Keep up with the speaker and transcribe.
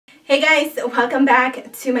Hey guys, welcome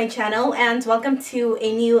back to my channel and welcome to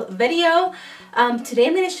a new video. Today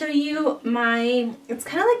I'm going to show you it's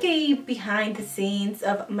kind of like a behind the scenes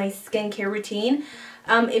of my skincare routine.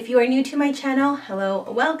 If you are new to my channel, hello,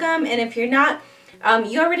 welcome. And if you're not,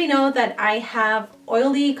 you already know that I have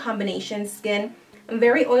oily combination skin. I'm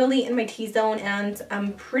very oily in my T-zone and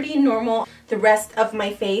I'm pretty normal the rest of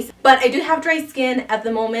my face. But I do have dry skin at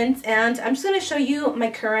the moment and I'm just going to show you my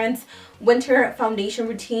current winter foundation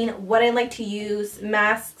routine, what I like to use,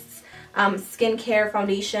 masks, skincare,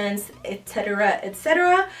 foundations, etc,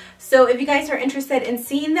 etc. So if you guys are interested in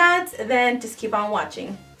seeing that, then just keep on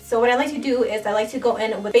watching. So what I like to do is I like to go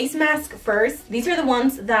in with face mask first. These are the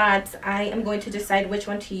ones that I am going to decide which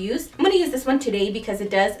one to use. I'm going to use this one today because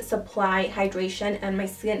it does supply hydration and my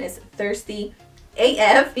skin is thirsty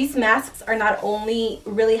AF. These masks are not only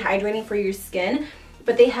really hydrating for your skin,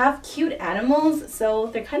 but they have cute animals, so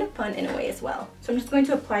they're kind of fun in a way as well. So I'm just going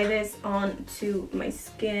to apply this onto my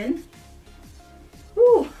skin.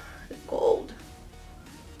 Ooh, gold.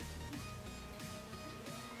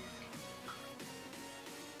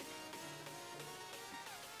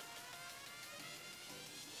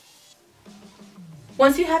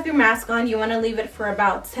 Once you have your mask on, you want to leave it for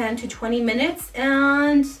about 10 to 20 minutes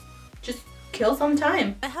and just kill some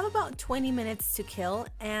time. I have about 20 minutes to kill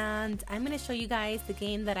and I'm going to show you guys the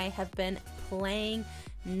game that I have been playing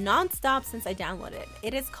non-stop since I downloaded it.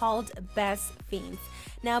 It is called Best Fiends.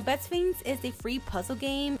 Now Best Fiends is a free puzzle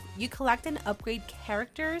game. You collect and upgrade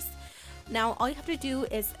characters. Now all you have to do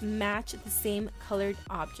is match the same colored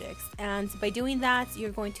objects, and by doing that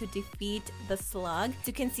you're going to defeat the slug. As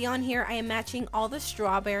you can see on here, I am matching all the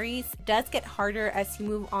strawberries. It does get harder as you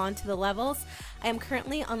move on to the levels. I am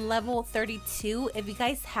currently on level 32. If you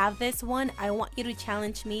guys have this one, I want you to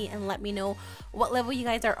challenge me and let me know what level you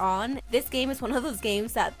guys are on. This game is one of those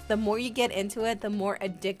games that the more you get into it, the more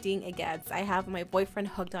addicting it gets. I have my boyfriend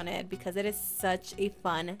hooked on it because it is such a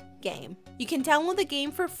fun game. You can download the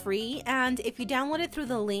game for free, and if you download it through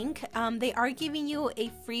the link, they are giving you a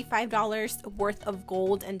free $5 worth of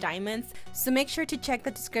gold and diamonds. So make sure to check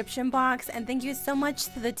the description box, and thank you so much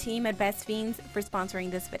to the team at Best Fiends for sponsoring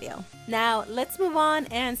this video. Now let's move on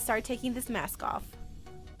and start taking this mask off.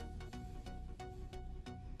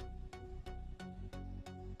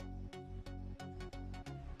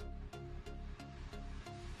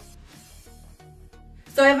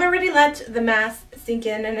 So I've already let the mask sink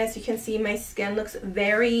in, and as you can see, my skin looks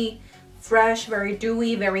very fresh, very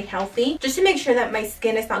dewy, very healthy. Just to make sure that my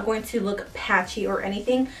skin is not going to look patchy or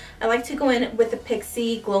anything, I like to go in with the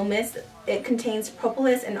Pixi Glow Mist. It contains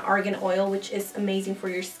propolis and argan oil, which is amazing for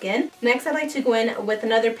your skin. Next, I like to go in with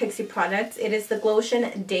another Pixi product. It is the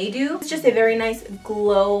Glowtion Day Dew. It's just a very nice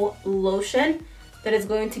glow lotion that is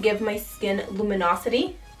going to give my skin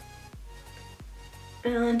luminosity.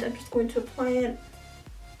 And I'm just going to apply it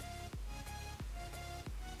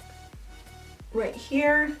right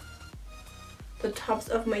here, the tops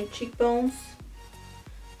of my cheekbones,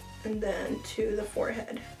 and then to the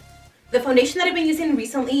forehead. The foundation that I've been using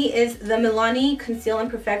recently is the Milani Conceal and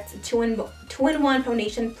Perfect 2-in-1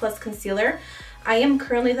 Foundation Plus Concealer. I am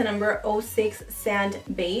currently the number 06 Sand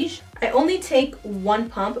Beige. I only take one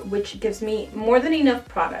pump, which gives me more than enough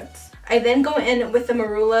products. I then go in with the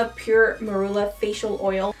Marula Pure Marula Facial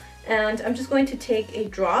Oil, and I'm just going to take a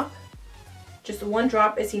drop. Just one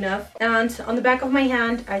drop is enough, and on the back of my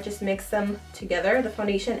hand I just mix them together, the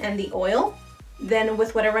foundation and the oil. Then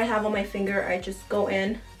with whatever I have on my finger, I just go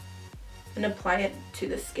in and apply it to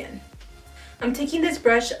the skin. I'm taking this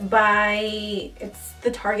brush it's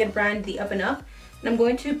the Target brand, the Up and Up, and I'm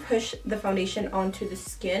going to push the foundation onto the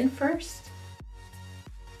skin first.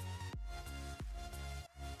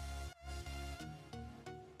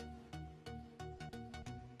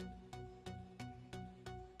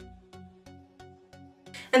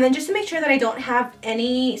 And then just to make sure that I don't have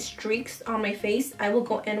any streaks on my face, I will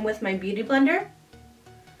go in with my beauty blender.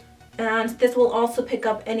 And this will also pick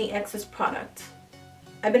up any excess product.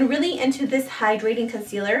 I've been really into this hydrating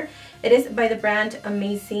concealer. It is by the brand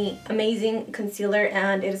Amazing Concealer,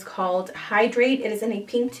 and it is called Hydrate. It is in a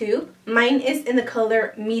pink tube. Mine is in the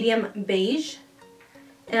color medium beige,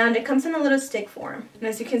 and it comes in a little stick form. And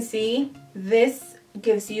as you can see, this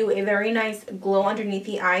gives you a very nice glow underneath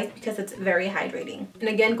the eyes because it's very hydrating. And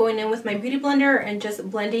again, going in with my beauty blender and just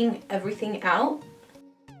blending everything out.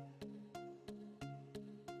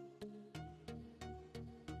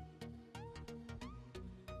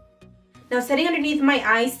 Now setting underneath my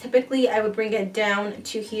eyes, typically I would bring it down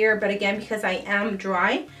to here, but again, because I am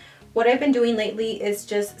dry, what I've been doing lately is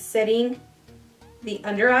just setting the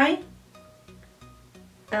under eye,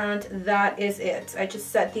 and that is it. I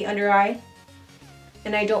just set the under eye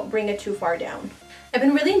and I don't bring it too far down. I've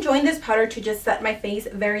been really enjoying this powder to just set my face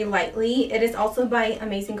very lightly. It is also by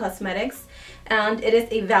Amazing Cosmetics, and it is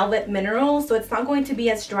a velvet mineral, so it's not going to be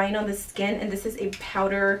as drying on the skin. And this is a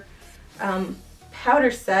powder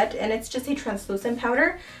set, and it's just a translucent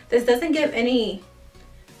powder. This doesn't give any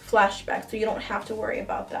flashback, so you don't have to worry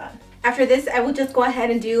about that. After this, I will just go ahead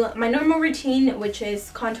and do my normal routine, which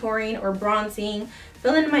is contouring or bronzing,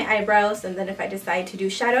 fill in my eyebrows, and then if I decide to do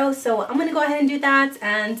shadow. So I'm gonna go ahead and do that,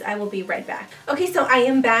 and I will be right back. Okay, so I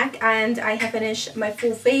am back and I have finished my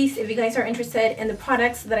full face. If you guys are interested in the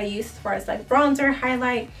products that I use as far as like bronzer,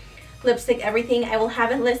 highlight, lipstick, everything, I will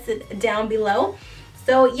have it listed down below.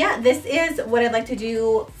 So yeah, this is what I'd like to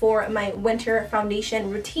do for my winter foundation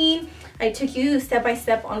routine. I took you step by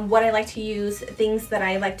step on what I like to use, things that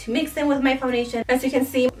I like to mix in with my foundation. As you can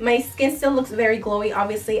see, my skin still looks very glowy.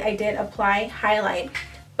 Obviously, I did apply highlight,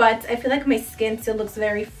 but I feel like my skin still looks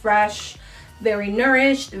very fresh, very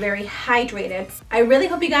nourished, very hydrated. I really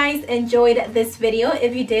hope you guys enjoyed this video.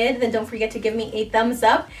 If you did, then don't forget to give me a thumbs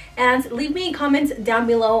up and leave me a comment down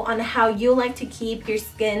below on how you like to keep your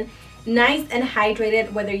skin nice and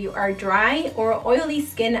hydrated, whether you are dry or oily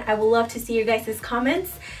skin. I would love to see your guys'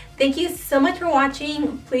 comments. Thank you so much for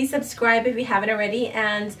watching. Please subscribe if you haven't already,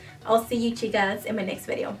 and I'll see you chicas in my next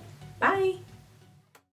video. Bye!